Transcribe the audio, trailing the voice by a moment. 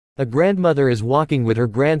A grandmother is walking with her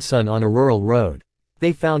grandson on a rural road.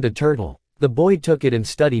 They found a turtle. The boy took it and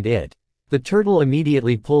studied it. The turtle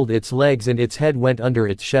immediately pulled its legs and its head went under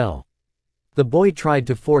its shell. The boy tried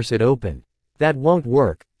to force it open. "That won't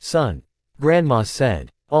work, son," Grandma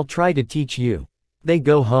said. "I'll try to teach you." They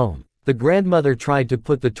go home. The grandmother tried to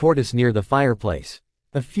put the tortoise near the fireplace.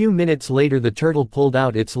 A few minutes later the turtle pulled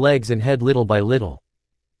out its legs and head little by little.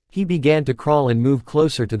 He began to crawl and move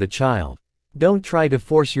closer to the child. "Don't try to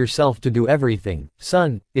force yourself to do everything,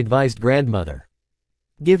 son," advised grandmother.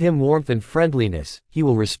 "Give him warmth and friendliness, he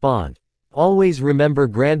will respond." Always remember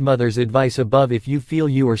grandmother's advice above if you feel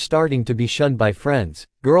you are starting to be shunned by friends,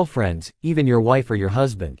 girlfriends, even your wife or your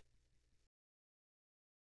husband.